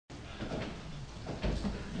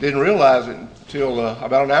Didn't realize it until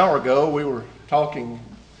about an hour ago. We were talking.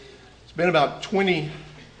 It's been about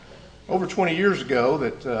over 20 years ago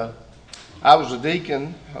that I was a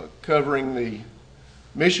deacon covering the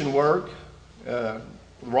mission work with the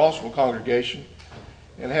Rossville congregation,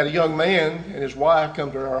 and had a young man and his wife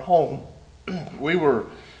come to our home. We were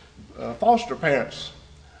foster parents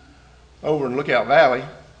over in Lookout Valley,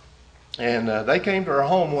 and they came to our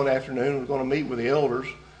home one afternoon and were going to meet with the elders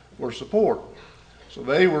for support. So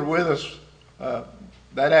they were with us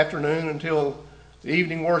that afternoon until the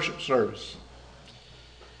evening worship service.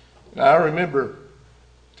 And I remember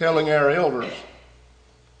telling our elders,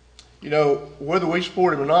 you know, whether we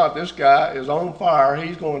support him or not, this guy is on fire.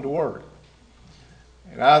 He's going to work.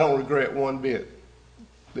 And I don't regret one bit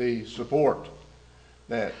the support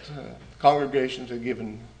that congregations have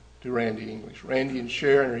given to Randy English. Randy and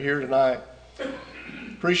Sharon are here tonight.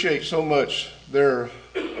 Appreciate so much their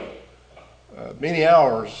many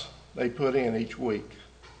hours they put in each week.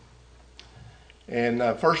 And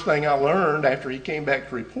first thing I learned after he came back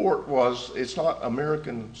to report was it's not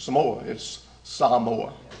American Samoa, it's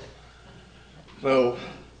Samoa. So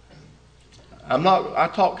I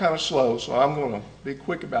talk kind of slow, so I'm going to be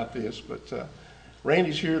quick about this, but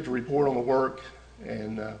Randy's here to report on the work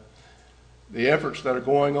and the efforts that are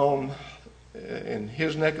going on in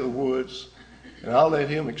his neck of the woods, and I'll let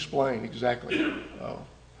him explain exactly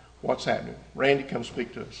what's happening. Randy, come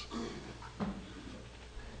speak to us.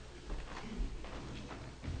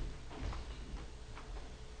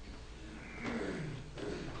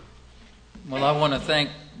 Well, I want to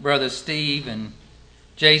thank Brother Steve and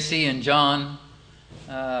JC and John,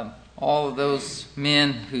 all of those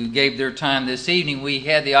men who gave their time this evening. We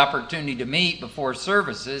had the opportunity to meet before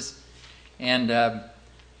services, and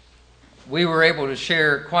we were able to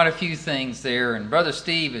share quite a few things there. And Brother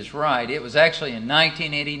Steve is right. It was actually in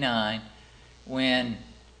 1989 when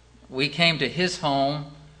we came to his home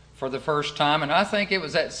for the first time, and I think it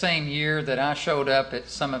was that same year that I showed up at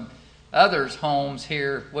some of others' homes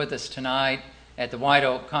here with us tonight at the White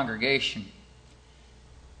Oak congregation.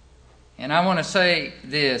 And I want to say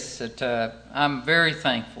this, that I'm very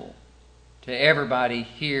thankful to everybody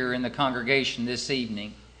here in the congregation this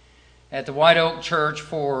evening at the White Oak Church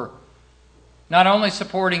for not only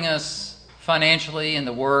supporting us financially in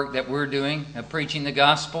the work that we're doing of preaching the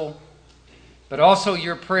gospel, but also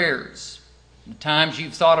your prayers, the times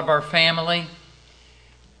you've thought of our family.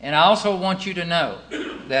 And I also want you to know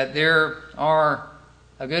that there are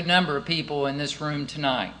a good number of people in this room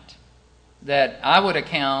tonight that I would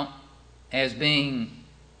account as being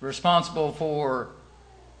responsible for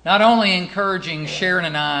not only encouraging Sharon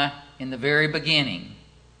and I in the very beginning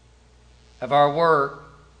of our work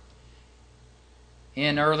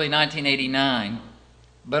in early 1989,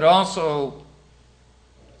 but also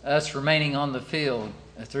us remaining on the field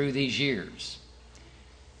through these years.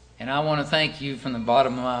 And I want to thank you from the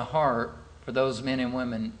bottom of my heart for those men and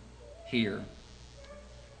women here.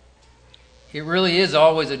 It really is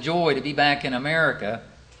always a joy to be back in America,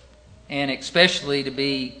 and especially to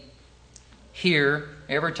be here.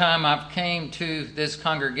 Every time I've came to this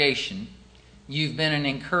congregation, you've been an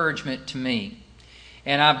encouragement to me.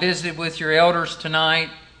 And I visited with your elders tonight,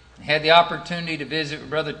 had the opportunity to visit with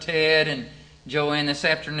Brother Ted and Joanne this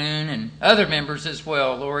afternoon, and other members as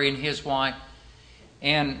well, Lori and his wife.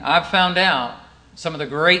 And I've found out some of the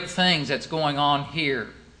great things that's going on here.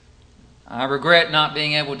 I regret not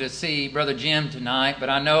being able to see Brother Jim tonight, but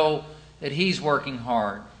I know that he's working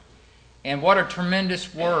hard. And what a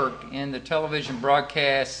tremendous work in the television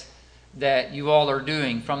broadcast that you all are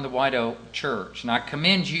doing from the White Oak Church. And I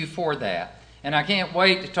commend you for that. And I can't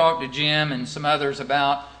wait to talk to Jim and some others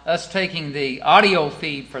about us taking the audio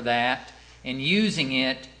feed for that and using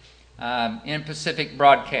it in Pacific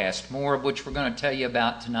Broadcast, more of which we're going to tell you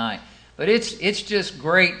about tonight. But it's just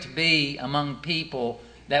great to be among people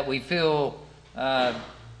that we feel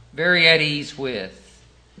very at ease with.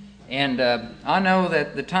 And I know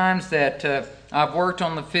that the times that I've worked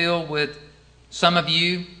on the field with some of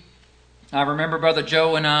you, I remember Brother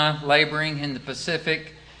Joe and I laboring in the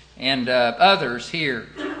Pacific and others here,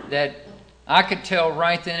 that I could tell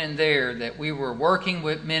right then and there that we were working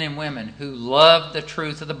with men and women who loved the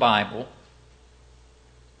truth of the Bible,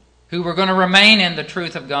 who were going to remain in the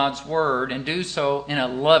truth of God's Word and do so in a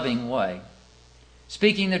loving way.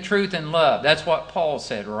 Speaking the truth in love, that's what Paul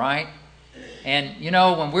said, right? And, you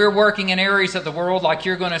know, when we're working in areas of the world like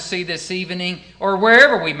you're going to see this evening, or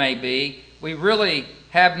wherever we may be, we really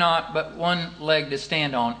have not but one leg to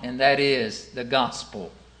stand on, and that is the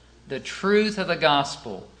gospel. The truth of the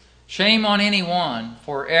gospel. Shame on anyone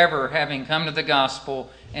for ever having come to the gospel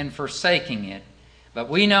and forsaking it. But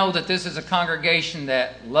we know that this is a congregation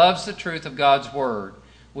that loves the truth of God's Word,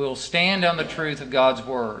 will stand on the truth of God's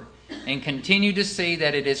Word, and continue to see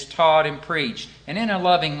that it is taught and preached, and in a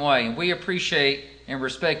loving way. And we appreciate and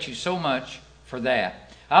respect you so much for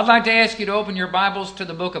that. I'd like to ask you to open your Bibles to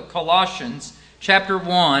the book of Colossians, chapter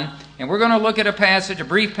 1, and we're going to look at a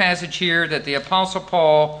brief passage here that the Apostle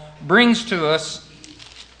Paul brings to us.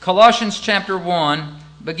 Colossians chapter 1,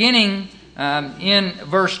 beginning in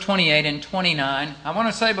verse 28 and 29. I want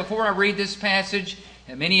to say before I read this passage,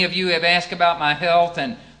 that many of you have asked about my health,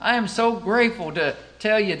 and I am so grateful to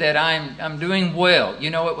tell you that I'm doing well. You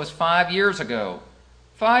know, it was 5 years ago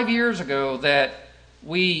that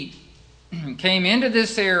we came into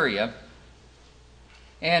this area,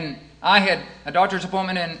 and I had a doctor's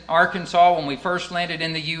appointment in Arkansas when we first landed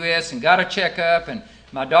in the U.S. and got a checkup, and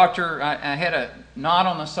my doctor, I had a knot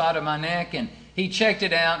on the side of my neck, and he checked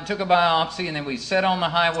it out and took a biopsy, and then we set on the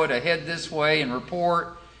highway to head this way and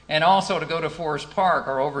report, and also to go to Forest Park,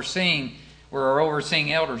 where our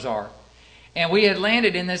overseeing elders are. And we had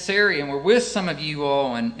landed in this area, and we're with some of you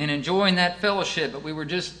all and enjoying that fellowship, but we were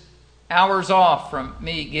just hours off from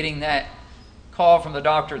me getting that call from the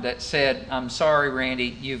doctor that said, "I'm sorry,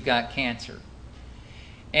 Randy, you've got cancer."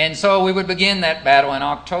 And so we would begin that battle in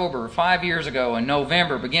October, 5 years ago, in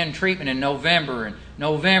November, begin treatment in November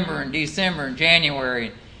and December and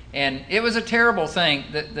January. And it was a terrible thing,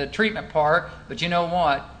 the treatment part, but you know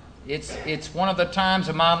what? It's one of the times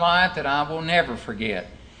of my life that I will never forget.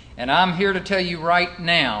 And I'm here to tell you right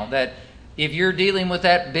now that if you're dealing with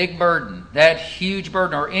that big burden, that huge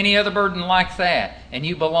burden, or any other burden like that, and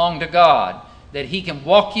you belong to God, that He can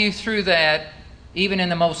walk you through that even in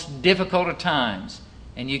the most difficult of times,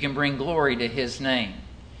 and you can bring glory to His name.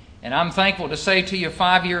 And I'm thankful to say to you,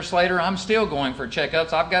 5 years later, I'm still going for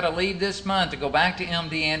checkups. I've got to leave this month to go back to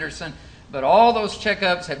MD Anderson, but all those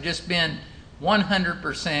checkups have just been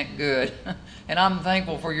 100% good. And I'm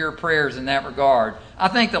thankful for your prayers in that regard. I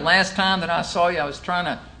think the last time that I saw you, I was trying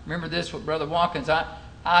to remember this with Brother Watkins.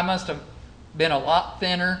 I must have been a lot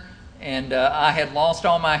thinner, and I had lost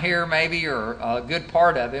all my hair maybe, or a good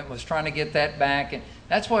part of it, was trying to get that back. And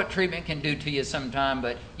that's what treatment can do to you sometime.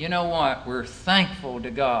 But you know what? We're thankful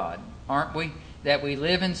to God, aren't we? That we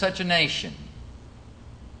live in such a nation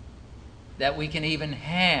that we can even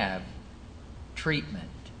have treatment.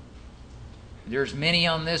 There's many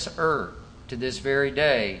on this earth to this very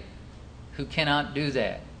day who cannot do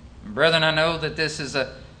that. And brethren, I know that this is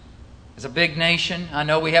a big nation. I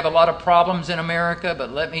know we have a lot of problems in America,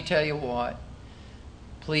 but let me tell you what.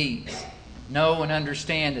 Please know and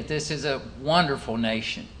understand that this is a wonderful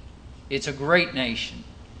nation. It's a great nation.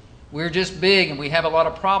 We're just big, and we have a lot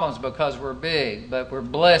of problems because we're big, but we're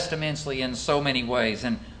blessed immensely in so many ways.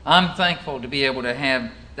 And I'm thankful to be able to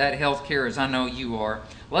have that health care, as I know you are.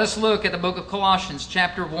 Let's look at the book of Colossians,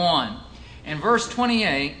 chapter 1. And verse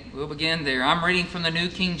 28, we'll begin there. I'm reading from the New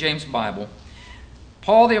King James Bible.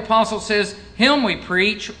 Paul the Apostle says, "Him we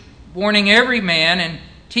preach, warning every man and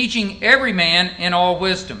teaching every man in all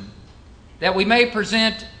wisdom, that we may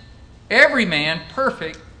present every man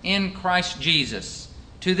perfect in Christ Jesus.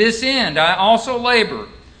 To this end I also labor,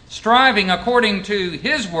 striving according to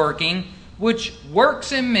His working, which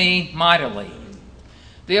works in me mightily."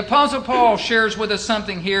 The Apostle Paul shares with us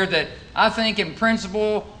something here that I think in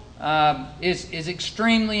principle is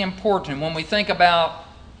extremely important when we think about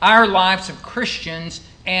our lives of Christians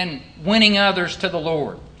and winning others to the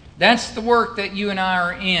Lord. That's the work that you and I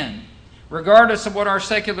are in. Regardless of what our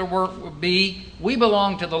secular work would be, we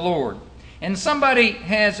belong to the Lord. And somebody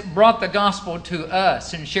has brought the gospel to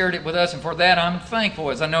us and shared it with us, and for that I'm thankful,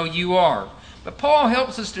 as I know you are. But Paul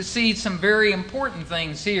helps us to see some very important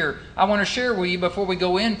things here I want to share with you before we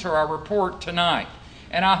go into our report tonight.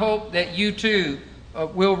 And I hope that you too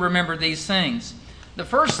will remember these things. The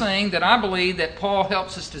first thing that I believe that Paul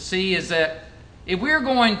helps us to see is that if we're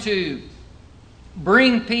going to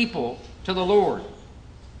bring people to the Lord,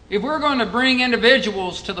 if we're going to bring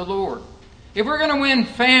individuals to the Lord, if we're going to win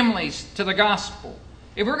families to the gospel,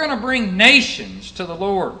 if we're going to bring nations to the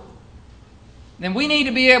Lord, then we need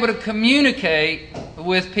to be able to communicate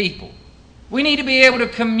with people. We need to be able to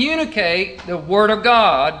communicate the Word of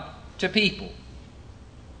God to people.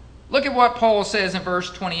 Look at what Paul says in verse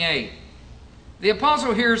 28. The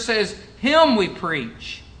apostle here says, "Him we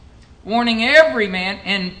preach, warning every man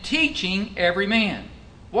and teaching every man."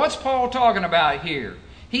 What's Paul talking about here?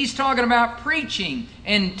 He's talking about preaching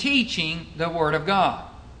and teaching the Word of God.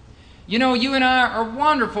 You know, you and I are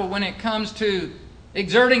wonderful when it comes to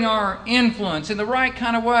exerting our influence in the right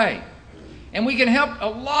kind of way. And we can help a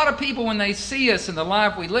lot of people when they see us in the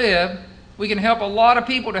life we live. We can help a lot of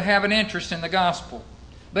people to have an interest in the gospel.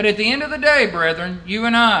 But at the end of the day, brethren, you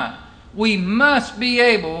and I, we must be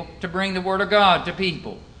able to bring the Word of God to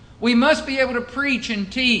people. We must be able to preach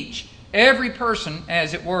and teach every person,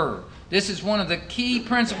 as it were. This is one of the key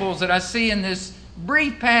principles that I see in this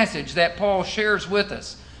brief passage that Paul shares with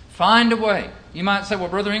us. Find a way. You might say, well,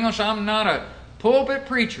 Brother English, I'm not a pulpit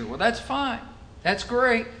preacher. Well, that's fine. That's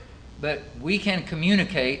great. But we can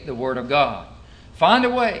communicate the Word of God. Find a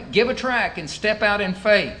way. Give a tract and step out in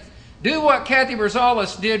faith. Do what Kathy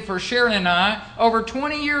Rosales did for Sharon and I over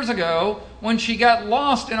 20 years ago when she got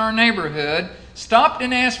lost in our neighborhood, stopped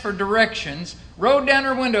and asked for directions, rode down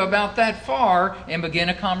her window about that far, and began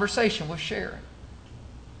a conversation with Sharon.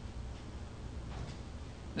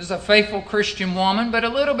 This is a faithful Christian woman, but a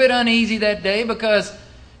little bit uneasy that day because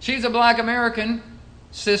she's a black American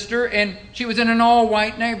sister and she was in an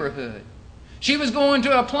all-white neighborhood. She was going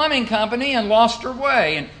to a plumbing company and lost her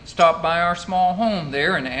way and stopped by our small home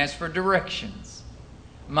there and asked for directions.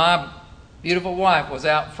 My beautiful wife was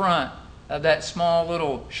out front of that small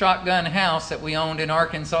little shotgun house that we owned in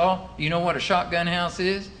Arkansas. You know what a shotgun house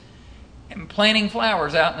is? And planting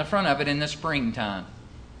flowers out in the front of it in the springtime.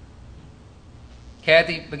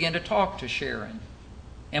 Kathy began to talk to Sharon.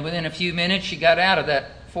 And within a few minutes, she got out of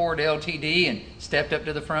that Ford LTD and stepped up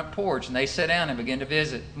to the front porch. And they sat down and began to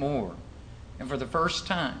visit more. And for the first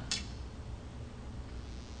time,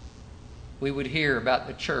 we would hear about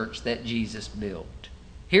the church that Jesus built.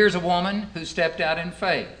 Here's a woman who stepped out in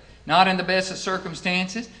faith. Not in the best of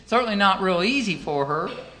circumstances. Certainly not real easy for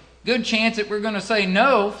her. Good chance that we're going to say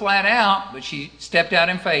no flat out. But she stepped out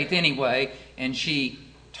in faith anyway. And she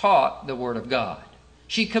taught the Word of God.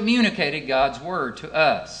 She communicated God's Word to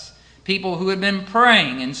us. People who had been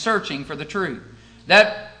praying and searching for the truth.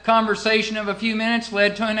 That conversation of a few minutes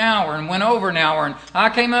led to an hour and went over an hour. And I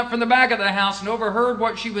came up from the back of the house and overheard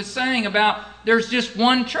what she was saying about there's just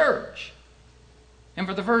one church. And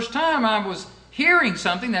for the first time I was hearing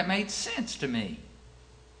something that made sense to me.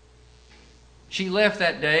 She left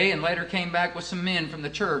that day and later came back with some men from the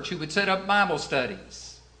church who would set up Bible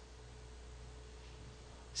studies.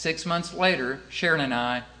 6 months later, Sharon and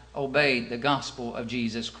I obeyed the gospel of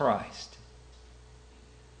Jesus Christ.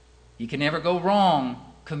 You can never go wrong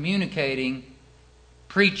communicating,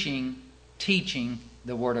 preaching, teaching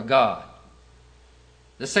the Word of God.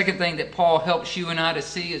 The second thing that Paul helps you and I to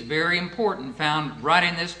see is very important, found right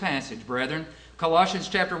in this passage, brethren. Colossians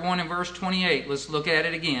chapter 1 and verse 28. Let's look at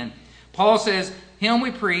it again. Paul says, Him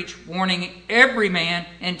we preach, warning every man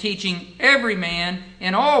and teaching every man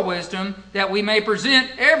in all wisdom, that we may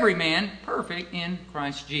present every man perfect in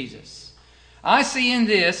Christ Jesus. I see in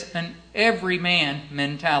this an every man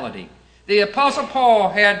mentality. The Apostle Paul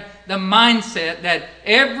had the mindset that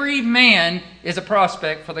every man is a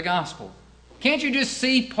prospect for the gospel. Can't you just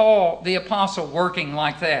see Paul, the Apostle, working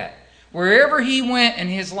like that? Wherever he went in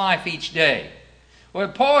his life each day. Well,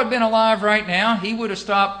 if Paul had been alive right now, he would have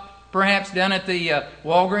stopped perhaps down at the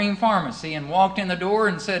Walgreens pharmacy and walked in the door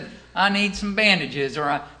and said, I need some bandages or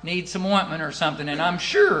I need some ointment or something. And I'm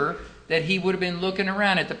sure that he would have been looking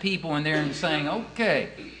around at the people in there and saying, okay,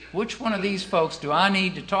 which one of these folks do I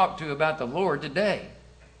need to talk to about the Lord today?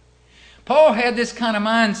 Paul had this kind of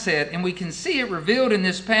mindset, and we can see it revealed in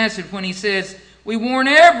this passage when he says, we warn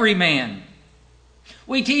every man.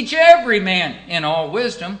 We teach every man in all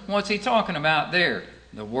wisdom. What's he talking about there?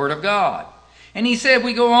 The Word of God. And he said,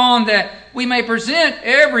 we go on that we may present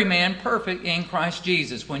every man perfect in Christ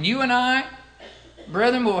Jesus. When you and I,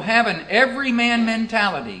 brethren, will have an every man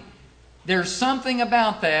mentality, there's something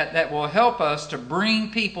about that that will help us to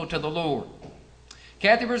bring people to the Lord.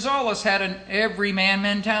 Kathy Rosales had an every man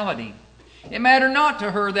mentality. It mattered not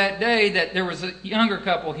to her that day that there was a younger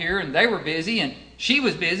couple here and they were busy and she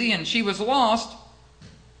was lost.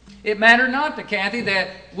 It mattered not to Kathy that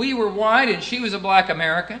we were white and she was a black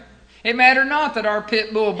American. It mattered not that our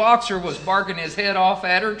pit bull boxer was barking his head off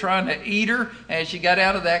at her, trying to eat her as she got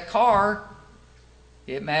out of that car.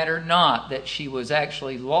 It mattered not that she was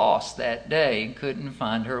actually lost that day and couldn't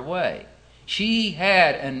find her way. She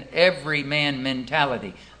had an everyman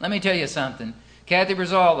mentality. Let me tell you something. Kathy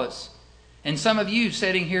Rosales and some of you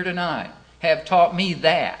sitting here tonight have taught me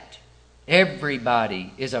that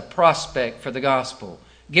everybody is a prospect for the gospel.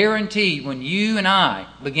 Guaranteed, when you and I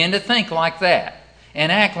begin to think like that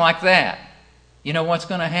and act like that, you know what's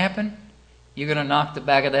going to happen? You're going to knock the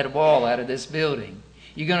back of that wall out of this building.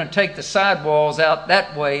 You're going to take the side walls out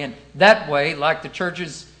that way and that way, like the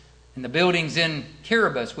churches and the buildings in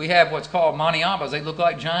Kiribati. We have what's called maniabas. They look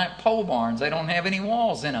like giant pole barns. They don't have any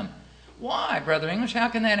walls in them. Why, Brother English? How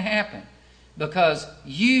can that happen? Because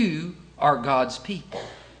you are God's people.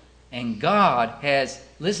 And God has,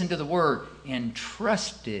 listen to the word,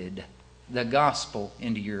 entrusted the gospel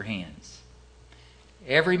into your hands.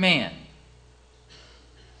 Every man,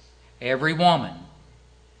 every woman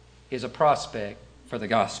is a prospect for the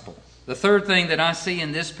gospel. The third thing that I see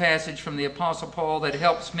in this passage from the Apostle Paul that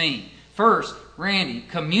helps me: first, Randy,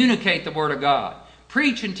 communicate the Word of God.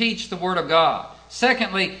 Preach and teach the Word of God.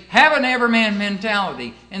 Secondly, have an everyman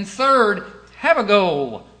mentality. And third, have a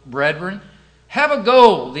goal, brethren. Have a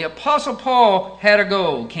goal. The Apostle Paul had a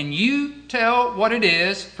goal. Can you tell what it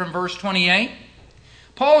is from verse 28?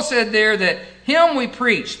 Paul said there that him we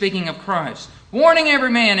preach, speaking of Christ, warning every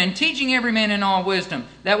man and teaching every man in all wisdom,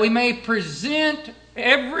 that we may present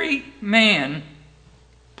every man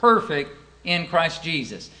perfect in Christ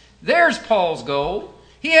Jesus. There's Paul's goal.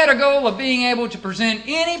 He had a goal of being able to present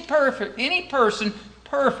any person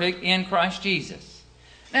perfect in Christ Jesus.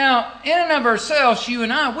 Now, in and of ourselves, you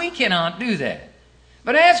and I, we cannot do that.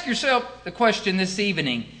 But ask yourself the question this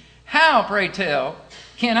evening: how, pray tell,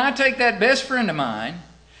 can I take that best friend of mine,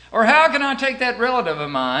 or how can I take that relative of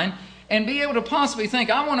mine, and be able to possibly think,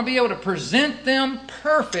 I want to be able to present them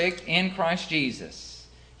perfect in Christ Jesus?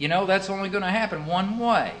 You know, that's only going to happen one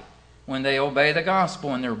way: when they obey the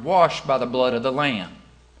gospel and they're washed by the blood of the Lamb.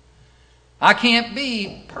 I can't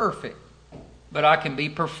be perfect, but I can be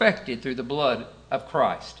perfected through the blood of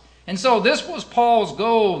Christ. And so this was Paul's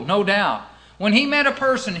goal, no doubt. When he met a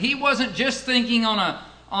person, he wasn't just thinking on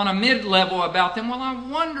a mid-level about them. Well, I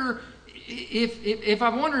wonder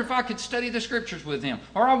if I could study the Scriptures with them,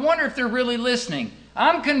 or I wonder if they're really listening.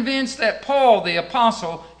 I'm convinced that Paul, the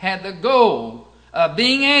apostle, had the goal of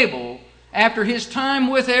being able, after his time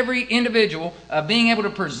with every individual, of being able to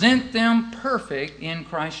present them perfect in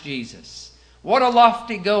Christ Jesus. What a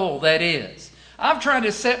lofty goal that is. I've tried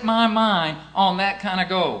to set my mind on that kind of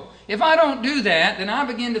goal. If I don't do that, then I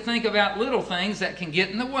begin to think about little things that can get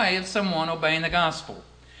in the way of someone obeying the gospel.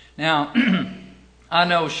 Now, I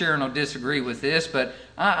know Sharon will disagree with this, but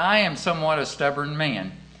I am somewhat a stubborn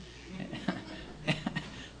man.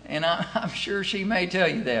 And I'm sure she may tell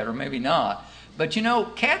you that, or maybe not. But you know,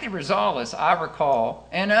 Kathy Rosales, I recall,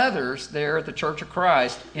 and others there at the Church of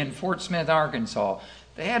Christ in Fort Smith, Arkansas,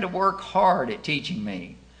 they had to work hard at teaching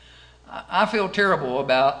me. I feel terrible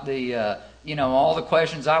about all the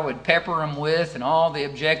questions I would pepper them with and all the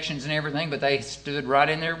objections and everything, but they stood right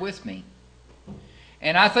in there with me.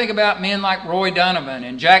 And I think about men like Roy Donovan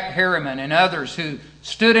and Jack Harriman and others who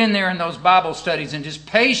stood in there in those Bible studies and just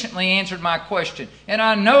patiently answered my question. And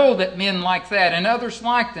I know that men like that and others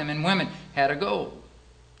like them and women had a goal.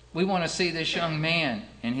 We want to see this young man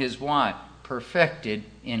and his wife perfected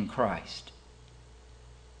in Christ.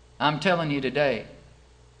 I'm telling you today,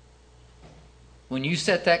 when you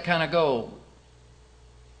set that kind of goal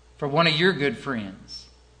for one of your good friends,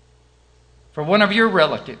 for one of your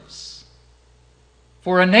relatives,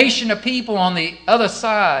 for a nation of people on the other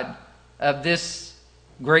side of this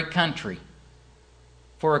great country,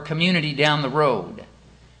 for a community down the road,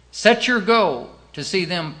 set your goal to see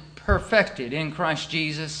them perfected in Christ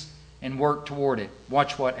Jesus and work toward it.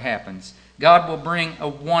 Watch what happens. God will bring a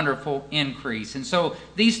wonderful increase. And so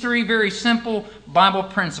these three very simple Bible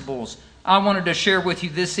principles I wanted to share with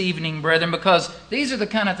you this evening, brethren, because these are the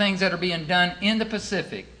kind of things that are being done in the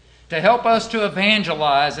Pacific to help us to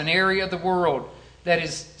evangelize an area of the world that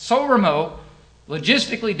is so remote,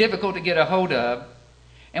 logistically difficult to get a hold of.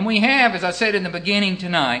 And we have, as I said in the beginning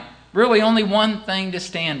tonight, really only one thing to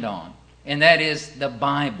stand on, and that is the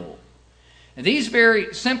Bible. And these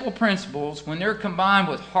very simple principles, when they're combined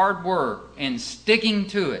with hard work and sticking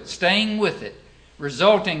to it, staying with it,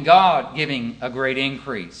 result in God giving a great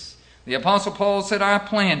increase. The Apostle Paul said, I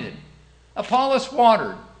planted, Apollos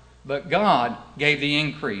watered, but God gave the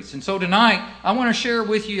increase. And so tonight, I want to share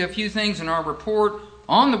with you a few things in our report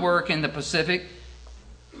on the work in the Pacific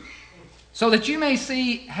so that you may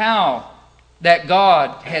see how that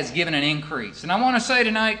God has given an increase. And I want to say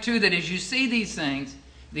tonight, too, that as you see these things,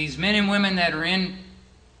 these men and women that are in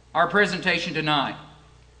our presentation tonight,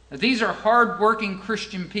 that these are hard-working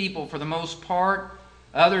Christian people for the most part.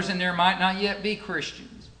 Others in there might not yet be Christians.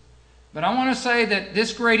 But I want to say that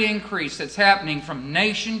this great increase that's happening from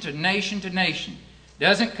nation to nation to nation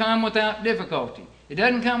doesn't come without difficulty. It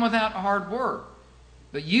doesn't come without hard work.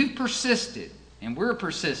 But you've persisted, and we're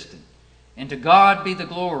persistent. And to God be the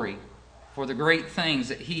glory for the great things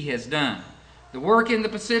that He has done. The work in the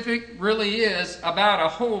Pacific really is about a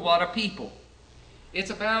whole lot of people. It's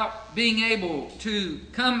about being able to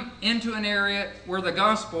come into an area where the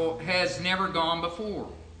gospel has never gone before,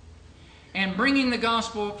 and bringing the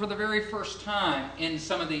gospel for the very first time in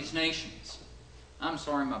some of these nations. I'm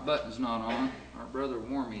sorry my button's not on. Our brother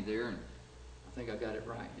warned me there, and I think I got it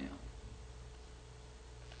right now.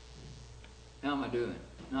 How am I doing?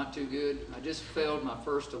 Not too good. I just failed my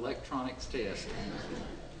first electronics test.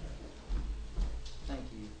 Thank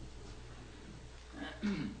you.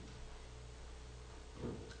 Are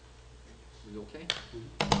you okay?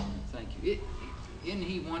 Thank you. Isn't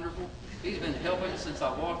he wonderful? He's been helping since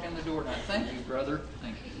I walked in the door. Now, thank you, brother.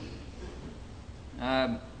 Thank you.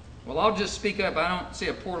 Well, I'll just speak up. I don't see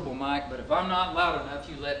a portable mic, but if I'm not loud enough,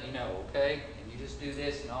 you let me know, okay? And you just do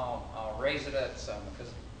this, and I'll raise it up some,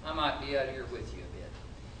 because I might be out here with you a bit.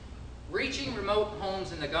 Reaching remote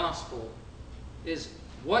homes in the gospel is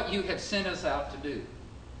what you have sent us out to do.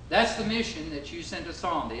 That's the mission that you sent us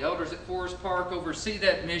on. The elders at Forest Park oversee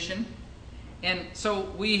that mission. And so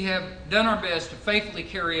we have done our best to faithfully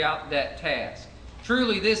carry out that task.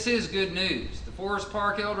 Truly, this is good news. The Forest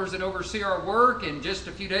Park elders that oversee our work in just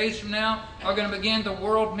a few days from now are going to begin the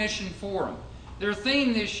World Mission Forum. Their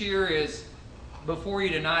theme this year is Before You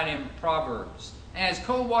Tonight in Proverbs. As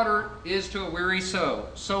cold water is to a weary soul,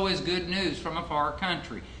 so is good news from a far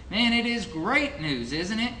country. Man, it is great news,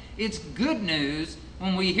 isn't it? It's good news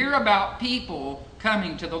when we hear about people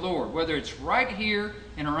coming to the Lord, whether it's right here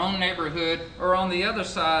in our own neighborhood or on the other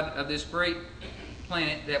side of this great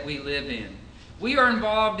planet that we live in. We are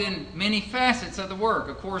involved in many facets of the work.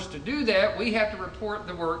 Of course, to do that, we have to report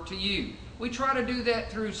the work to you. We try to do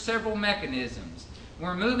that through several mechanisms.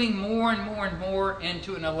 We're moving more and more and more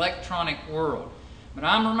into an electronic world. But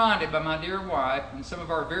I'm reminded by my dear wife and some of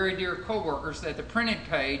our very dear co-workers that the printed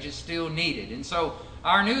page is still needed. And so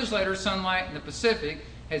our newsletter, Sunlight in the Pacific,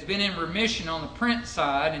 has been in remission on the print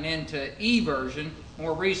side and into e-version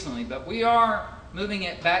more recently. But we are moving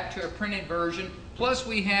it back to a printed version. Plus,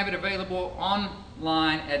 we have it available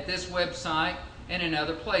online at this website and in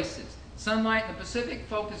other places. Sunlight in the Pacific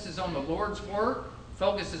focuses on the Lord's work,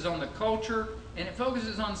 focuses on the culture, and it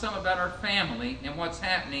focuses on some about our family and what's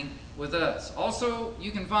happening with us. Also,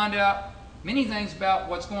 you can find out many things about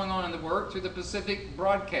what's going on in the work through the Pacific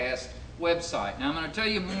Broadcast website. Now, I'm going to tell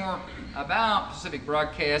you more about Pacific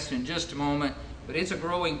Broadcast in just a moment, but it's a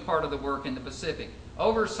growing part of the work in the Pacific.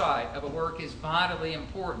 Oversight of a work is vitally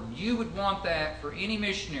important. You would want that for any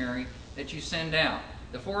missionary that you send out.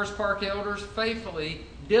 The Forest Park elders faithfully,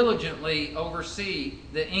 diligently oversee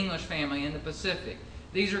the English family in the Pacific.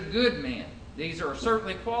 These are good men. These are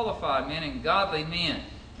certainly qualified men and godly men.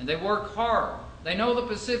 And they work hard. They know the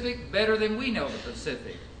Pacific better than we know the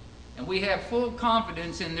Pacific. And we have full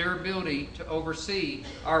confidence in their ability to oversee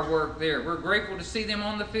our work there. We're grateful to see them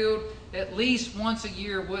on the field at least once a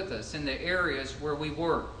year with us in the areas where we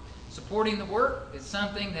work. Supporting the work is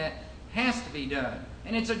something that has to be done.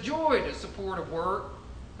 And it's a joy to support a work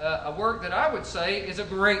that I would say is a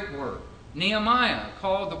great work. Nehemiah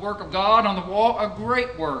called the work of God on the wall a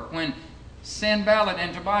great work when Sanballat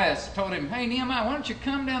and Tobias told him, "Hey, Nehemiah, why don't you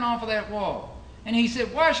come down off of that wall?" And he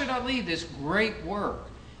said, "Why should I leave this great work?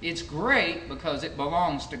 It's great because it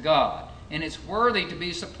belongs to God, and it's worthy to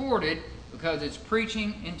be supported because it's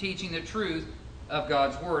preaching and teaching the truth of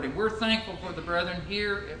God's Word." And we're thankful for the brethren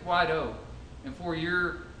here at White Oak and for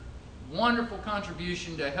your wonderful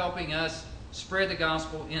contribution to helping us spread the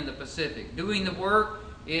gospel in the Pacific. Doing the work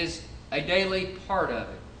is a daily part of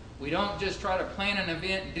it. We don't just try to plan an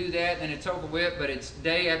event and do that and it's over with, but it's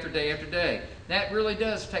day after day after day. That really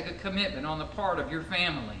does take a commitment on the part of your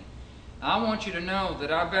family. I want you to know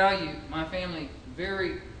that I value my family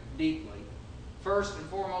very deeply. First and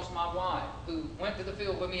foremost, my wife, who went to the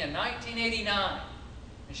field with me in 1989.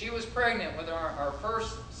 And she was pregnant with our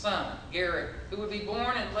first son, Garrett, who would be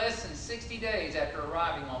born in less than 60 days after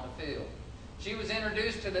arriving on the field. She was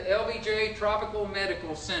introduced to the LBJ Tropical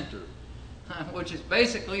Medical Center, which is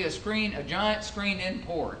basically a giant screened-in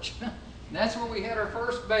porch. And that's where we had our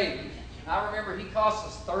first baby. I remember he cost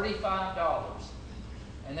us $35.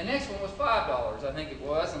 And the next one was $5, I think it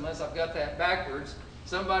was, unless I've got that backwards.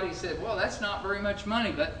 Somebody said, "Well, that's not very much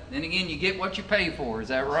money," but then again, you get what you pay for. Is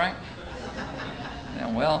that right?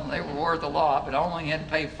 And, well, they were worth a lot, but I only had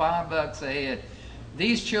to pay $5 a head.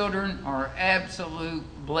 These children are absolute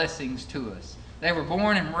blessings to us. They were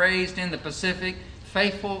born and raised in the Pacific,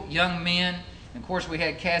 faithful young men. And of course, we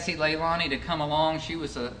had Cassie Leilani to come along. She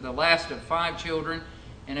was the last of 5 children.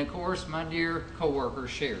 And of course, my dear co-worker,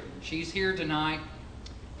 Sharon. She's here tonight,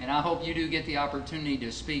 and I hope you do get the opportunity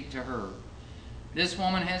to speak to her. This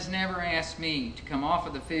woman has never asked me to come off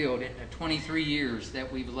of the field in the 23 years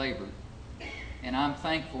that we've labored. And I'm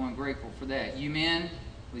thankful and grateful for that. You men,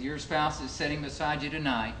 with your spouses sitting beside you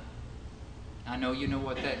tonight, I know you know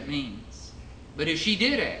what that means. But if she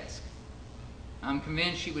did ask, I'm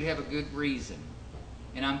convinced she would have a good reason.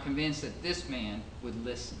 And I'm convinced that this man would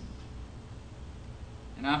listen.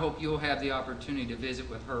 And I hope you'll have the opportunity to visit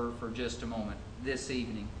with her for just a moment this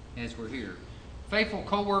evening as we're here. Faithful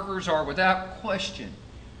co-workers are without question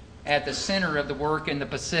at the center of the work in the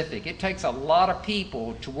Pacific. It takes a lot of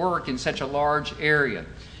people to work in such a large area.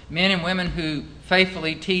 Men and women who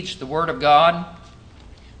faithfully teach the Word of God.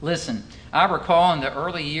 Listen, I recall in the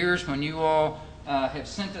early years when you all have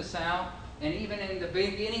sent us out, and even in the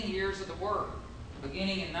beginning years of the work,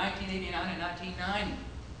 beginning in 1989 and 1990,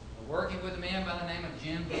 working with a man by the name of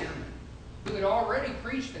Jim Bierman, who had already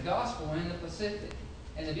preached the gospel in the Pacific.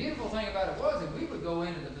 And the beautiful thing about it was that we would go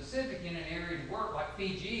into the Pacific in an area to work like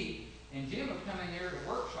Fiji, and Jim would come in there to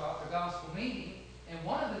workshop the gospel meeting. And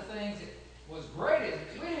one of the things that was great is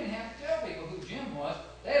we didn't have to tell people who Jim was.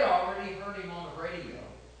 They'd already heard him on the radio.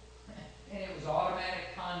 And it was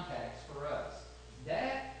automatic contacts for us.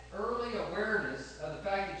 That early awareness of the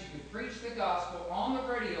fact that you could preach the gospel on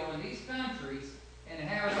the radio in these countries and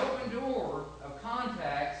have an open door of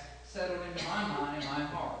contacts settled into my mind and my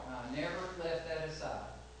heart. I never left that aside.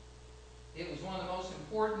 It was one of the most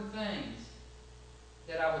important things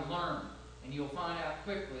that I would learn, and you'll find out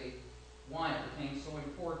quickly why it became so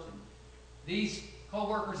important. These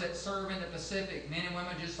co-workers that serve in the Pacific, men and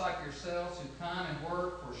women just like yourselves who come and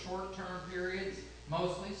work for short-term periods,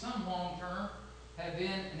 mostly, some long-term, have been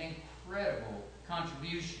an incredible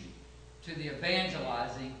contribution to the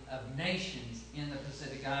evangelizing of nations in the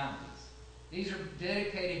Pacific Islands. These are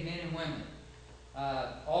dedicated men and women,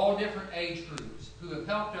 all different age groups, who have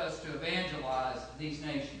helped us to evangelize these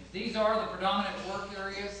nations. These are the predominant work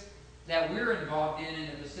areas that we're involved in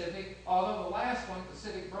the Pacific, although the last one,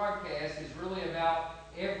 Pacific Broadcast, is really about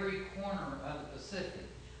every corner of the Pacific.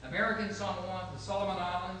 American Samoa, the Solomon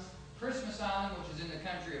Islands, Christmas Island, which is in the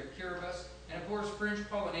country of Kiribati, and of course French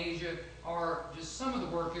Polynesia are just some of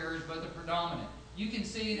the work areas, but the predominant. You can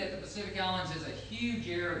see that the Pacific Islands is a huge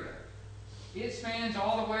area. It spans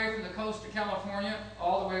all the way from the coast of California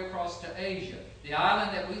all the way across to Asia. The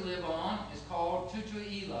island that we live on is called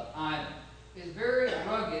Tutuila Island. It's a very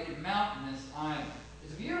rugged and mountainous island.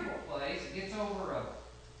 It's a beautiful place. It gets over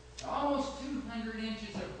almost 200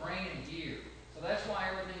 inches of rain a year. So that's why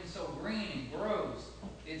everything's so green and grows.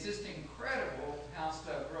 It's just incredible how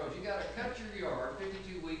stuff grows. You got to cut your yard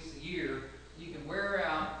 52 weeks a year. You can wear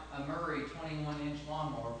out a Murray 21-inch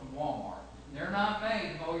lawnmower from Walmart. They're not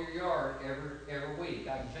made to mow your yard every week.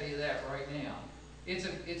 I can tell you that right now. It's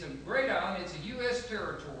a great island. It's a U.S.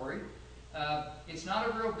 territory. It's not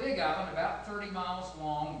a real big island, about 30 miles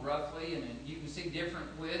long, roughly, and you can see different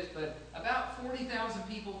widths, but about 40,000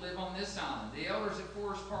 people live on this island. The elders at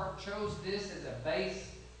Forest Park chose this as a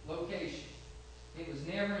base location. It was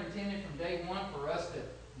never intended from day one for us to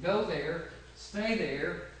go there, stay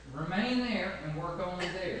there, remain there, and work only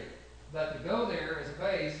there. But to go there as a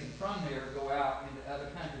base and from there go out into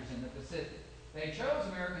other countries in the Pacific. They chose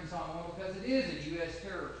American Samoa because it is a U.S.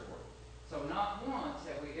 territory. So not once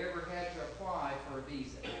have we ever had to apply for a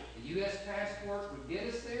visa. The U.S. passport would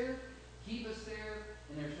get us there, keep us there,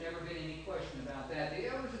 and there's never been any question about that.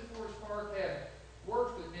 The elders at Forest Park have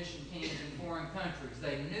worked with mission teams in foreign countries.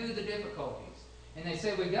 They knew the difficulties. And they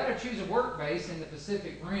said, we've got to choose a work base in the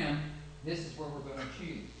Pacific Rim. This is where we're going to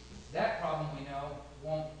choose. That problem, we know,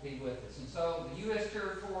 won't be with us. And so the U.S.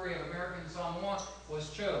 territory of American Samoa was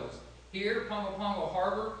chose. Here, Pongo Pongo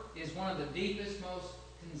Harbor is one of the deepest, most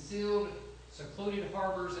concealed, secluded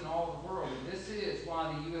harbors in all the world. And this is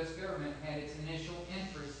why the U.S. government had its initial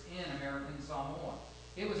interest in American Samoa.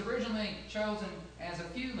 It was originally chosen as a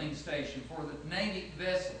fueling station for the Navy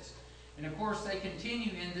vessels. And of course, they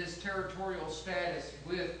continue in this territorial status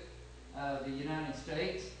with the United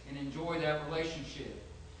States and enjoy that relationship.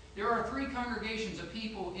 There are 3 congregations of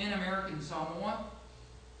people in American Samoa.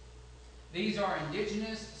 These are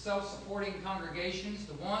indigenous, self-supporting congregations.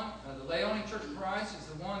 The one, the Leone Church of Christ, is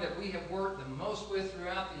the one that we have worked the most with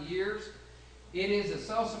throughout the years. It is a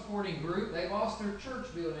self-supporting group. They lost their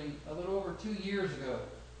church building a little over 2 years ago.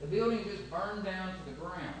 The building just burned down to the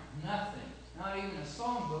ground. Nothing, not even a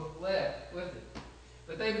songbook left with it.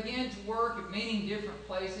 But they began to work at meeting different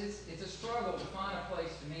places. It's a struggle to find a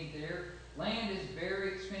place to meet there. Land is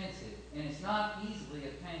very expensive, and it's not easily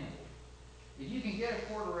obtainable. If you can get a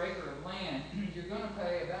quarter acre of land, you're going to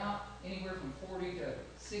pay about anywhere from $40,000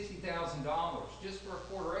 to $60,000 just for a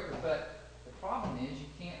quarter acre. But the problem is you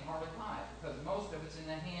can't hardly buy it because most of it's in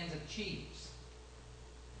the hands of chiefs.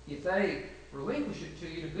 If they relinquish it to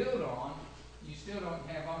you to build on, you still don't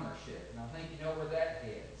have ownership. And I think you know where that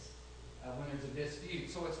heads when there's a dispute.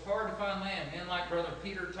 So it's hard to find land. Men like Brother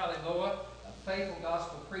Peter Taliloa, a faithful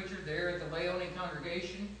gospel preacher there at the Leone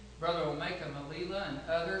congregation, Brother Omeka Malila, and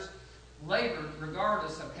others, labored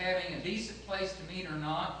regardless of having a decent place to meet or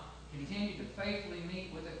not, continued to faithfully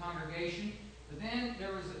meet with the congregation. But then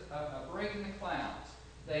there was a break in the clouds.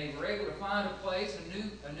 They were able to find a place,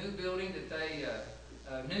 a new building that they,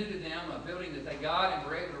 new to them, a building that they got and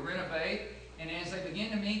were able to renovate. And as they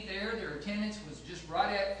began to meet there, their attendance was just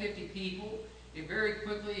right at 50 people. It very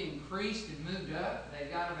quickly increased and moved up. They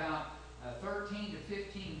got about 13 to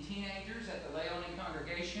 15 teenagers at the Leone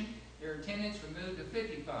congregation. Their attendance would move to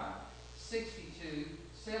 55, 62,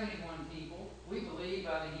 71 people. We believe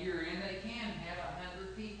by the year end they can have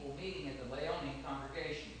 100 people meeting at the Leone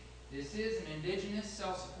congregation. This is an indigenous,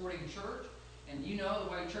 self-supporting church, and you know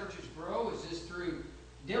the way churches grow is just through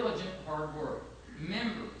diligent hard work.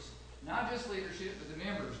 Members, not just leadership, but the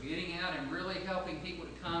members getting out and really helping people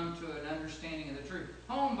to come to an understanding of the truth.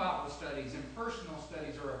 Home Bible studies and personal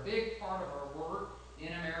studies are a big part of our work in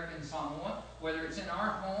American Samoa, whether it's in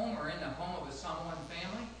our home or in the home of a Samoan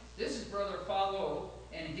family. This is Brother Falo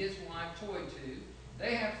and his wife Toitu.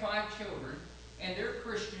 They have 5 children, and they're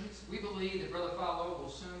Christians. We believe that Brother Falo will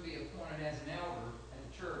soon be appointed as an elder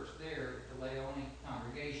at the church there at the Leone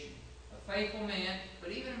congregation. A faithful man,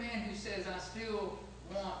 but even a man who says, I still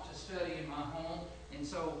want to study in my home. And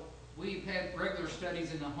so we've had regular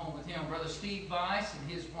studies in the home with him. Brother Steve Weiss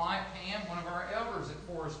and his wife Pam, one of our elders at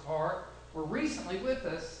Forest Park, were recently with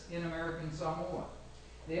us in American Samoa.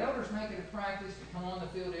 The elders make it a practice to come on the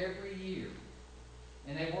field every year.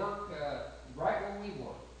 And they work right where we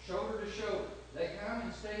work, shoulder to shoulder. They come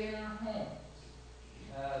and stay in our homes.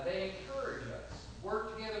 They encourage us,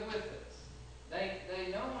 work together with us.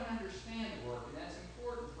 They know and understand the work, and that's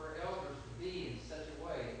important for elders to be in such a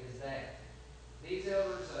way as that. These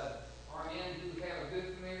elders are men who have a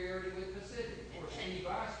good familiarity with Pacific. Of course, Steve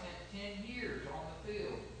I spent 10 years on the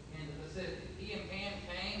field in the Pacific. He and Pam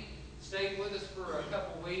came, stayed with us for a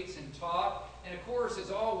couple weeks and taught. And of course,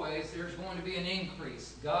 as always, there's going to be an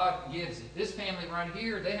increase. God gives it. This family right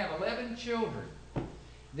here, they have 11 children.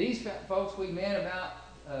 These folks we met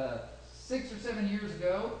about 6 or 7 years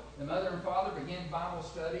ago. The mother and father began Bible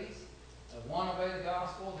studies. One obeyed the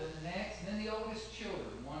gospel, then the next, and then the oldest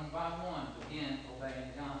children, one by one, began obeying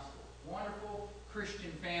the gospel. Wonderful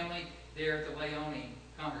Christian family there at the Leone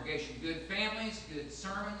congregation. Good families, good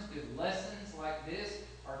sermons, good lessons like this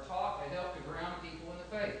are taught to help to ground people in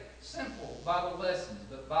the faith. Simple Bible lessons,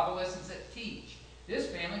 but Bible lessons that teach. This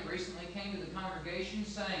family recently came to the congregation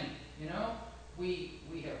saying, you know, we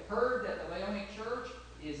have heard that the Leone church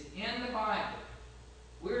is in the Bible.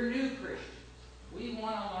 We're new Christians. We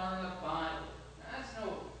want to learn the Bible. Now, that's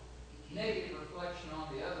no negative reflection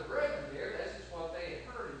on the other brethren there. That's just what they had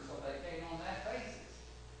heard, and so they came on that basis.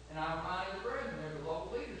 And I reminded the brethren there, the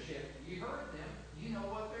local leadership, you heard them, you know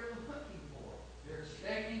what they're looking for. They're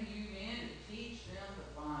expecting you men to teach them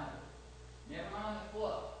the Bible. Never mind the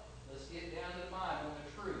fluff. Let's get down to the Bible and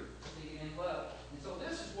the truth, speaking in love. And so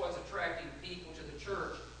this is what's attracting people to the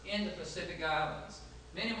church in the Pacific Islands.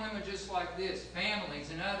 Men and women just like this,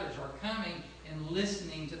 families and others, are coming and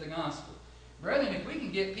listening to the gospel. Brethren, if we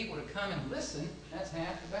can get people to come and listen, that's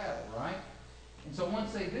half the battle, right? And so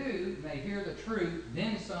once they do, and they hear the truth,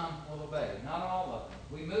 then some will obey. Not all of them.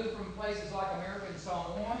 We move from places like American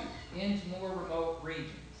Samoa into more remote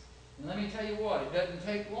regions. And let me tell you what, it doesn't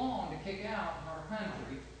take long to kick out our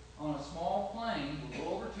country on a small plane. We'll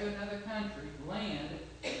go over to another country, land,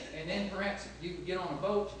 and then perhaps you could get on a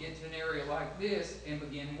boat to get to an area like this and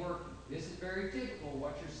begin working. This is very typical of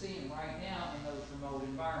what you're seeing right now in those remote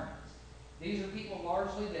environments. These are people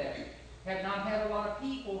largely that have not had a lot of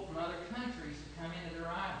people from other countries to come into their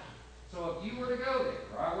island. So if you were to go there,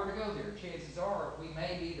 or I were to go there, chances are we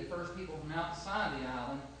may be the first people from outside the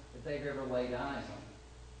island that they've ever laid eyes on.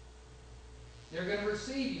 They're going to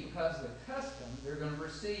receive you because of the custom. They're going to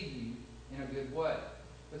receive you in a good way.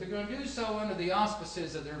 But they're going to do so under the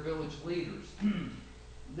auspices of their village leaders.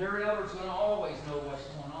 Their elders are going to always know what's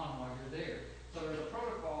going on while you're there. So there's a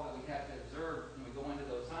protocol that we have to observe when we go into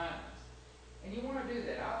those islands. And you want to do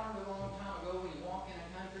that. I learned a long time ago when you walk in a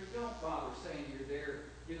country, don't bother saying you're there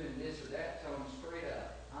doing this or that. Tell them straight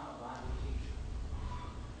up, I'm a Bible teacher.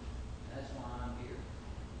 That's why I'm here.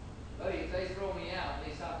 But if they throw me out, at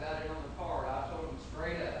least I've got it on the card. I told them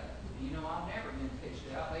straight up. And you know, I've never been pitched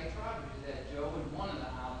out. They tried to do that, Joe, in one of the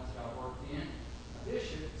islands that I worked in. A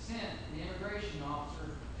bishop sent the immigration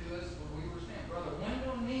officer to us when we were sent. Brother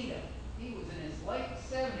Wendell Nita, he was in his late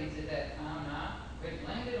 70s at that time now. We had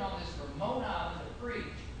landed on this remote island to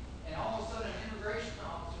preach, and all of a sudden an immigration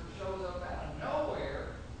officer shows up out of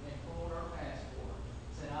nowhere and pulled our passport.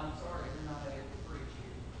 Said, I'm sorry, you're not able to preach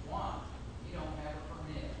here. Why? You don't have a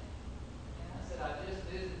permit. And I said, I just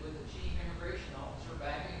visited with the chief immigration officer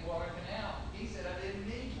back in Guadalcanal. He said, I didn't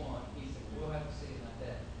need one. He said, we'll have to see it like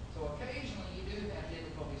that. So occasionally you do have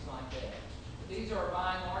difficulties like that. But these are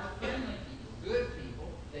by and large friendly people, good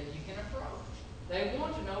people that you can approach. They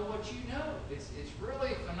want to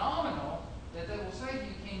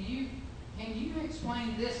Can you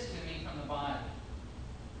explain this to me from the Bible?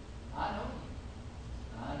 I know you.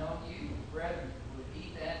 I know you, brethren, would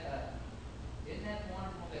eat that up. Isn't that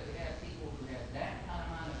wonderful that we have people who have that kind of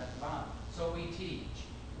mind about the Bible? So we teach.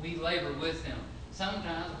 We labor with them.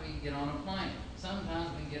 Sometimes we get on a plane. Sometimes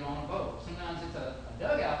we get on a boat. Sometimes it's a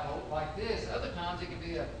dugout boat like this. Other times it can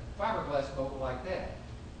be a fiberglass boat like that.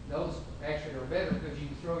 Those actually are better because you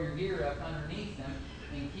can throw your gear up underneath them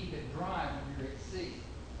and keep it dry when you're at sea.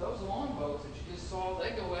 Those long boats that you just saw,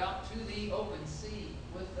 they go out to the open sea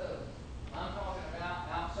with those. I'm talking about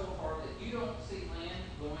out so far that you don't see land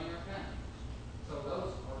going or coming. So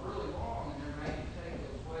those are really long and they're made to take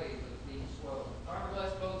those waves of being swelled.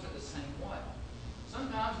 Fiberglass boats are the same way.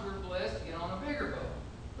 Sometimes we're blessed to get on a bigger boat,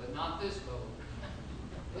 but not this boat.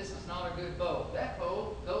 This is not a good boat. That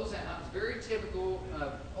boat goes out. It's very typical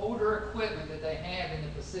of older equipment that they have in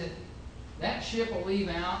the Pacific. That ship will leave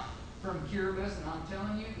out from Kiribati, and I'm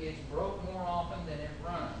telling you, it's broke more often than it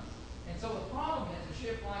runs. And so the problem is a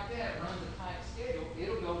ship like that runs a tight schedule.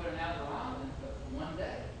 It'll go to another island for one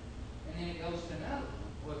day, and then it goes to another one.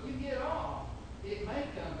 Well, if you get off, it may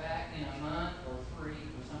come back in a month or 3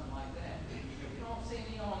 or something like that. You don't see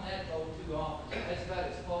me on that boat too often. That's about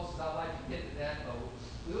as close as I like to get to that boat.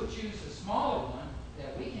 We'll choose a smaller one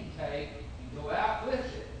that we can take and go out with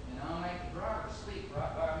it, and I'll make the driver sleep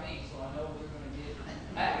right by me so I know we're going to get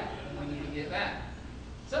back when we need to get back.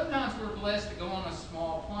 Sometimes we're blessed to go on a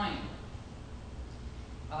small plane.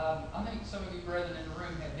 I think some of you brethren in the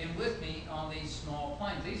room have been with me on these small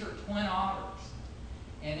planes. These are Twin Otters,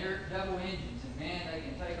 and they're double engines, and man, they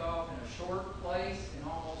can take off in a short place in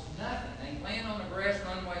almost nothing. They can land on the grass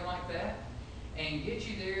runway like that and get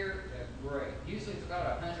you there. Great. Usually it's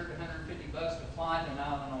about $100 to $150 to fly to an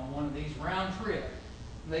island on one of these round trip.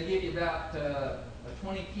 They give you about a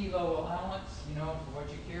 20-kilo allowance, for what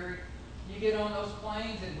you carry. You get on those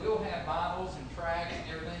planes, and we'll have Bibles and tracts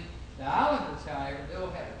and everything. The Islanders, however,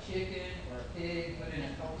 they'll have a chicken or a pig put in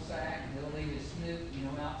a coal sack, and they'll leave a snoot,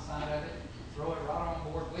 outside of it, throw it right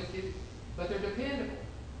on board with you. But they're dependable.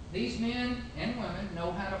 These men and women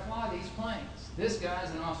know how to fly these planes. This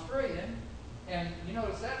guy's an Australian, and you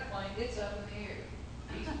notice that plane, it's up in the air.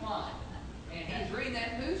 He's flying. And he's reading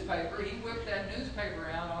that newspaper. He whipped that newspaper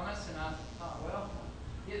out on us, and I thought, well,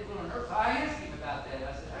 get a little nervous. I asked him about that.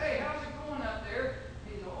 I said, hey, how's it going up there?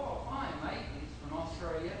 He said, oh, fine, mate. He's from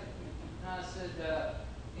Australia. And I said,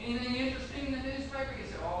 anything interesting in the newspaper? He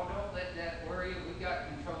said, oh, don't let that worry you. We've got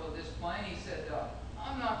control of this plane. He said,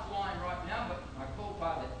 I'm not flying right now, but my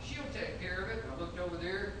co-pilot, she'll take care of it. I looked over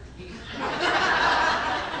there. He's got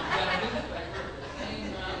a newspaper. The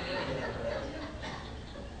same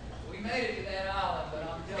We made it to that island, but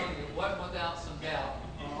I'm telling you, it wasn't without some doubt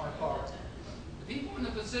on our part. The people in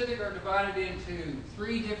the Pacific are divided into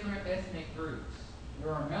 3 different ethnic groups.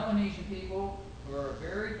 There are Melanesian people who are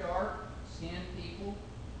very dark-skinned people.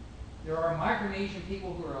 There are Micronesian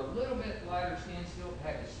people who are a little bit lighter skinned, still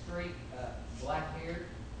have a straight black hair.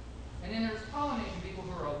 And then there's Polynesian people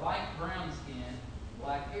who are a light brown skin,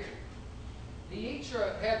 black hair. They each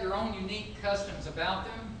have their own unique customs about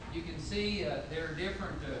them. You can see there are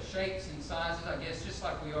different shapes and sizes, I guess, just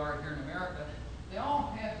like we are here in America. They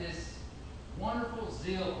all have this wonderful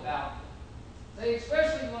zeal about them. They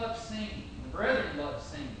especially love singing. The brethren love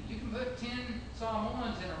singing. You can put 10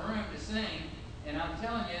 Samoans in a room to sing, and I'm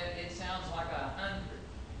telling you, it sounds like 100.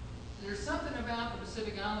 There's something about the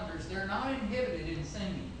Pacific Islanders, they're not inhibited in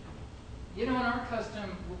singing. In our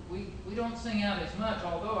custom, we don't sing out as much,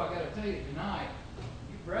 although I got to tell you tonight,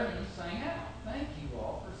 you brethren sang out. Thank you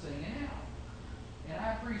all for singing out. And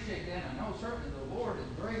I appreciate that. I know certainly the Lord is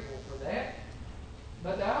grateful for that.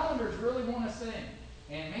 But the Islanders really want to sing.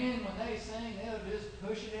 And man, when they sing, they'll just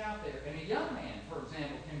push it out there. And a young man, for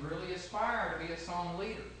example, can really aspire to be a song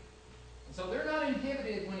leader. And so they're not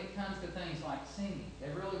inhibited when it comes to things like singing. They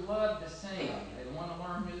really love to sing. They want to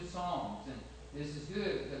learn new songs. And this is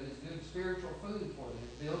good because it's good spiritual food for them.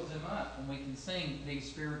 It builds them up when we can sing these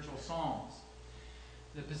spiritual songs.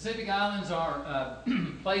 The Pacific Islands are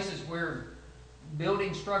places where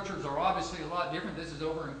building structures are obviously a lot different. This is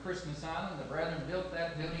over in Christmas Island. The brethren built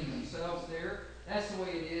that building themselves there. That's the way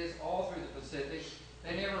it is all through the Pacific.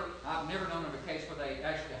 I've never known of a case where they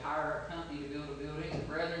actually hire a company to build a building. The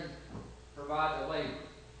brethren provide the labor.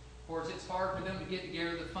 Of course, it's hard for them to get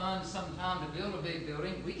together the funds sometime to build a big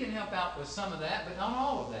building. We can help out with some of that, but not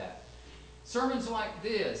all of that. Sermons like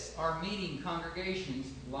this are meeting congregations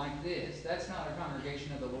like this. That's not a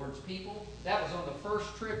congregation of the Lord's people. That was on the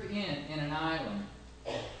first trip in an island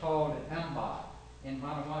called Ambai in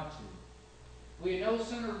Vanuatu. We had no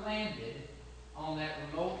sooner landed on that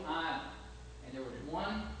remote island, and there was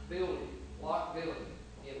one building, block building.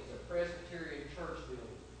 It was a Presbyterian Church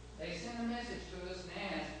building. They sent a message to us and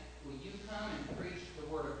asked, will you come and preach the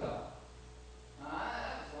Word of God?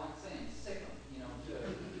 That was like saying sick 'em, to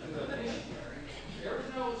a missionary. There was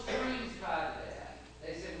no strings tied to that.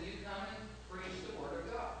 They said, will you come and preach the Word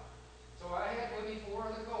of God? So I had with me 4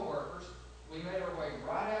 other co-workers. We made our way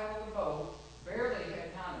right out of the boat, barely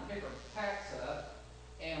had time to pick our packs up,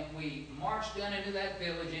 and we marched down into that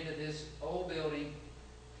village, into this old building,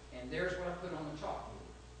 and there's what I put on the chalkboard.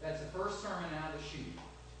 That's the first sermon out of the chute.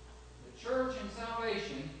 The church and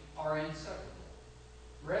salvation are inseparable.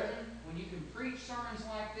 Brethren, when you can preach sermons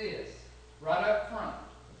like this, right up front,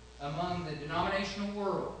 among the denominational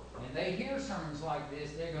world, and they hear sermons like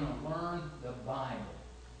this, they're going to learn the Bible.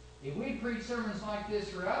 If we preach sermons like this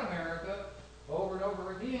throughout America, over and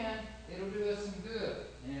over again, it'll do us some good,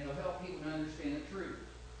 and it'll help people to understand the truth.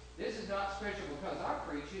 This is not special because I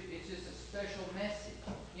preach it, it's just a special message.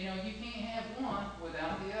 You can't have one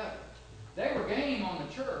without the other. They were game on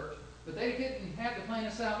the church, but they didn't have the plan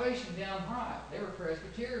of salvation down right. They were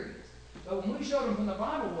Presbyterians. But when we showed them from the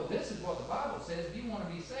Bible, well, this is what the Bible says. If you want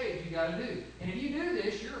to be saved, you got to do. And if you do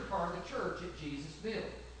this, you're a part of the church that Jesus built.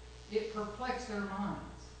 It perplexed their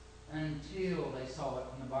minds until they saw it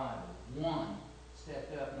in the Bible. 1,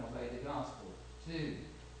 stepped up and obeyed the gospel. 2,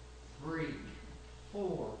 3,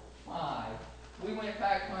 4, 5. We went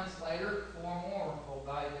back months later, 4 more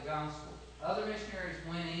obeyed the gospel. Other missionaries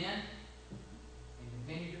went in and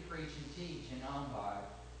continued to preach and teach in Nambai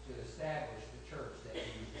to establish the church that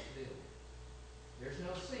Jesus built. There's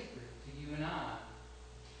no secret to you and I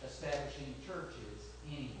establishing churches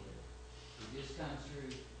anywhere. It just comes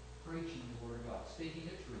through preaching the Word of God, speaking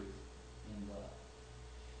the truth in love.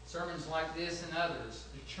 Sermons like this and others,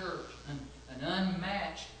 the church, an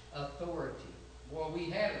unmatched authority. Boy, we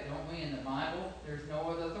have it, don't we, in the Bible? There's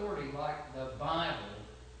no other authority like the Bible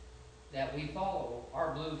that we follow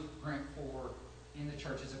our blueprint for in the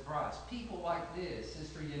churches of Christ. People like this,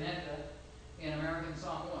 Sister Yanetta in American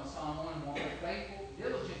Psalm 1. Psalm 1 woman, a faithful,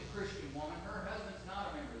 diligent Christian woman. Her husband's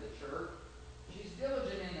not a member of the church. She's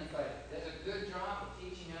diligent in the faith. Does a good job of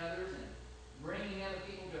teaching others and bringing other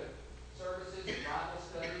people to services and Bible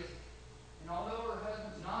studies. And although her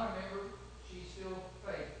husband's not a member, she's still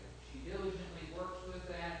faithful. She diligently works with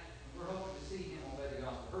that. And we're hoping to see him obey the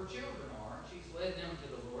gospel. Her children are, and she's led them to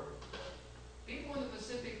the Lord. People in the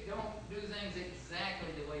Pacific don't do things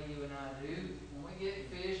exactly the way you and I do. When we get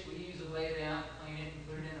fish, we usually lay it out, clean it, and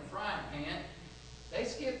put it in a frying pan. They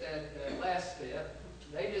skip that last step.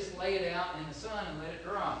 They just lay it out in the sun and let it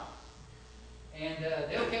dry. And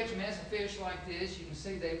they'll catch a mess of fish like this. You can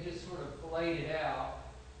see they've just sort of filleted it out,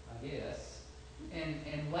 I guess,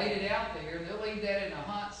 and laid it out there. And they'll leave that in the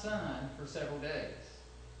hot sun for several days.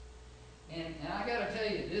 And I got to tell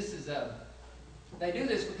you, this is they do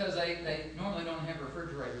this because they normally don't have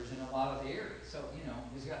refrigerators in a lot of the areas. So,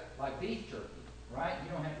 it's got like beef jerky, right?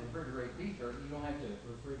 You don't have to refrigerate beef jerky. You don't have to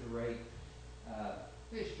refrigerate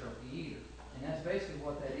fish jerky either. And that's basically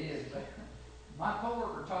what that is. But my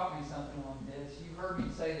coworker taught me something on this. You've heard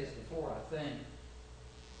me say this before, I think.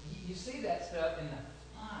 You see that stuff, and the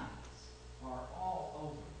flies are all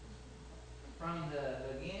over. From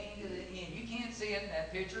the beginning to the end. You can't see it in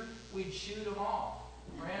that picture. We'd shoot them off.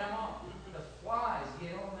 Ran them off. The flies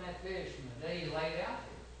get on that fish from the day you laid out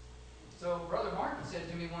there. So Brother Martin said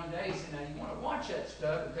to me one day, he said, now you want to watch that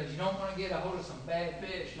stuff because you don't want to get a hold of some bad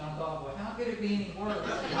fish. And I thought, well, how could it be any worse?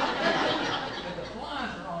 But the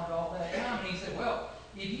flies are on it all that time. And he said, well,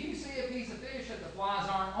 if you see a piece of fish that the flies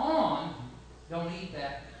aren't on, don't eat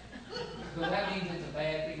that. Because that means it's a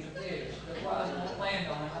bad piece of fish. The flies won't land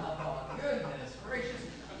on it. And I thought, goodness gracious,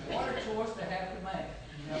 what a choice to have to make.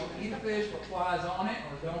 Eat a fish with flies on it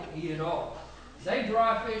or don't eat it all. They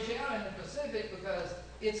dry fish out in the Pacific because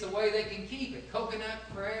it's the way they can keep it. Coconut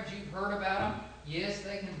crabs, you've heard about them. Yes,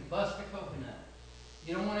 they can bust a coconut.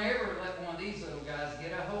 You don't want to ever let one of these little guys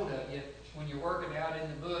get a hold of you when you're working out in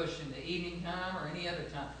the bush in the evening time or any other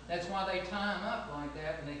time. That's why they tie them up like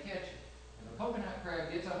that when they catch you. If a coconut crab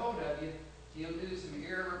gets a hold of you, you'll do some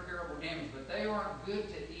irreparable damage. But they aren't good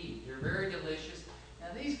to eat. They're very delicious. Now,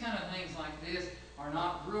 these kind of things like this are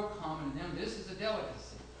not real common to them. This is a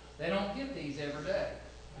delicacy. They don't get these every day.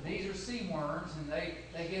 These are sea worms, and they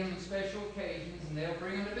get them on special occasions, and they'll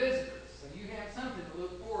bring them to visitors. So you have something to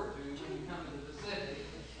look forward to when you come to the Pacific.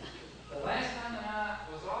 The last time that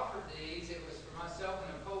I was offered these, it was for myself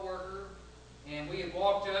and a co-worker, and we had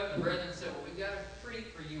walked up, and the brethren said, well, we've got a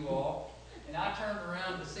treat for you all. And I turned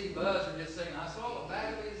around to see Buzzer just saying, I saw the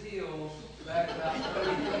back of his heels back about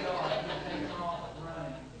 30 feet off, and taking off and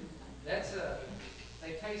running. That's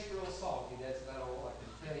they taste real salty. That's about all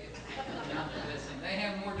I can tell you. They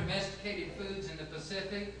have more domestic domesticated foods in the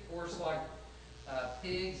Pacific, of course, like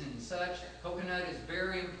pigs and such. Coconut is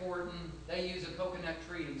very important. They use a coconut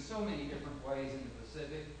tree in so many different ways in the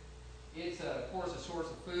Pacific. It's, of course, a source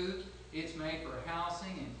of food. It's made for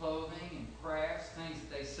housing and clothing and crafts, things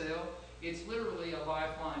that they sell. It's literally a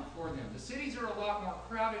lifeline for them. The cities are a lot more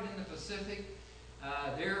crowded in the Pacific.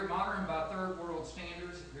 They're modern by third world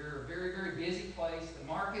standards. They're a very, very busy place. The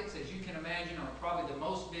markets, as you can imagine, are probably the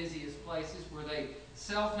most busiest places where they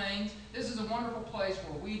sell things. This is a wonderful place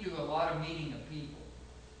where we do a lot of meeting of people.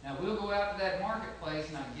 Now, we'll go out to that marketplace,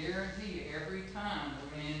 and I guarantee you, every time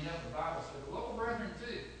we're going to end up with Bible study. The local brethren,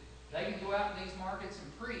 too. They can go out in these markets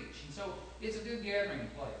and preach. And so it's a good gathering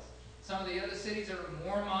place. Some of the other cities that are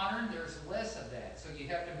more modern, there's less of that. So you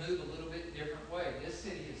have to move a little bit different way. This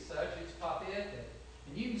city is such, it's Papete.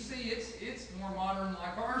 And you can see it's more modern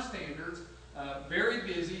like our standards. Very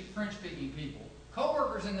busy, French-speaking people.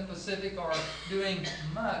 Co-workers in the Pacific are doing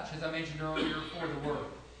much, as I mentioned earlier, for the work.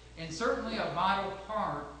 And certainly a vital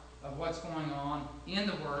part of what's going on in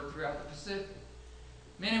the work throughout the Pacific.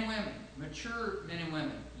 Men and women, mature men and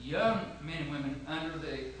women, young men and women under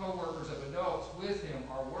the co-workers of adults with him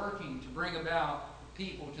are working to bring about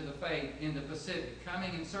people to the faith in the Pacific,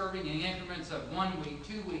 coming and serving in increments of 1 week,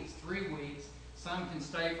 2 weeks, 3 weeks. Some can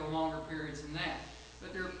stay for longer periods than that.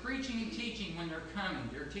 But they're preaching and teaching when they're coming.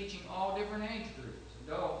 They're teaching all different age groups,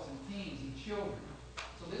 adults and teens and children.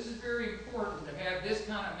 So this is very important to have this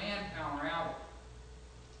kind of manpower out.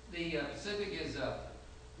 The Pacific is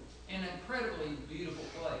an incredibly beautiful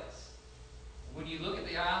place. When you look at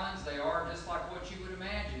the islands, they are just like what you would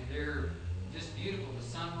imagine. They're just beautiful. The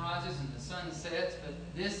sun rises and the sun sets, but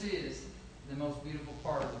this is the most beautiful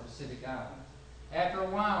part of the Pacific Islands. After a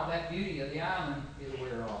while, that beauty of the island will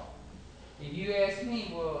wear off. If you ask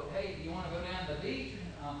me, well, hey, do you want to go down to the beach?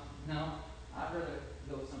 No, I'd rather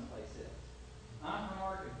go someplace else. I'm from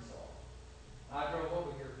Arkansas. I drove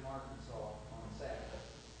over here from Arkansas on Saturday.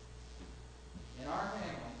 In our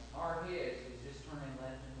family, our heads was just turning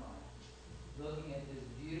left and right, looking at this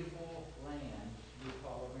beautiful land we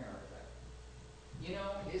call America. You know,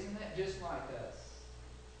 isn't that just like us?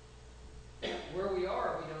 Where we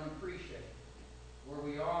are, we don't appreciate. Where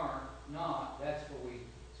we are not, that's where we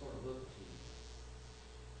sort of look to.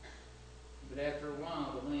 But after a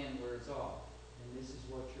while, the land wears off, and this is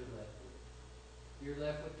what you're left with. You're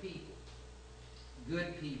left with people.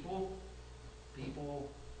 Good people, people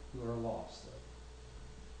who are lost,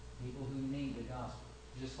 though. People who need the gospel,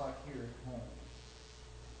 just like here at home.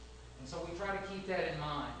 And so we try to keep that in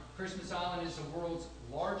mind. Christmas Island is the world's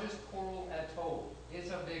largest coral atoll. It's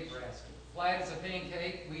a big rascal. Flat as a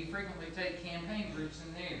pancake, we frequently take campaign groups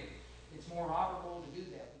in there. It's more operable to do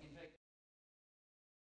that.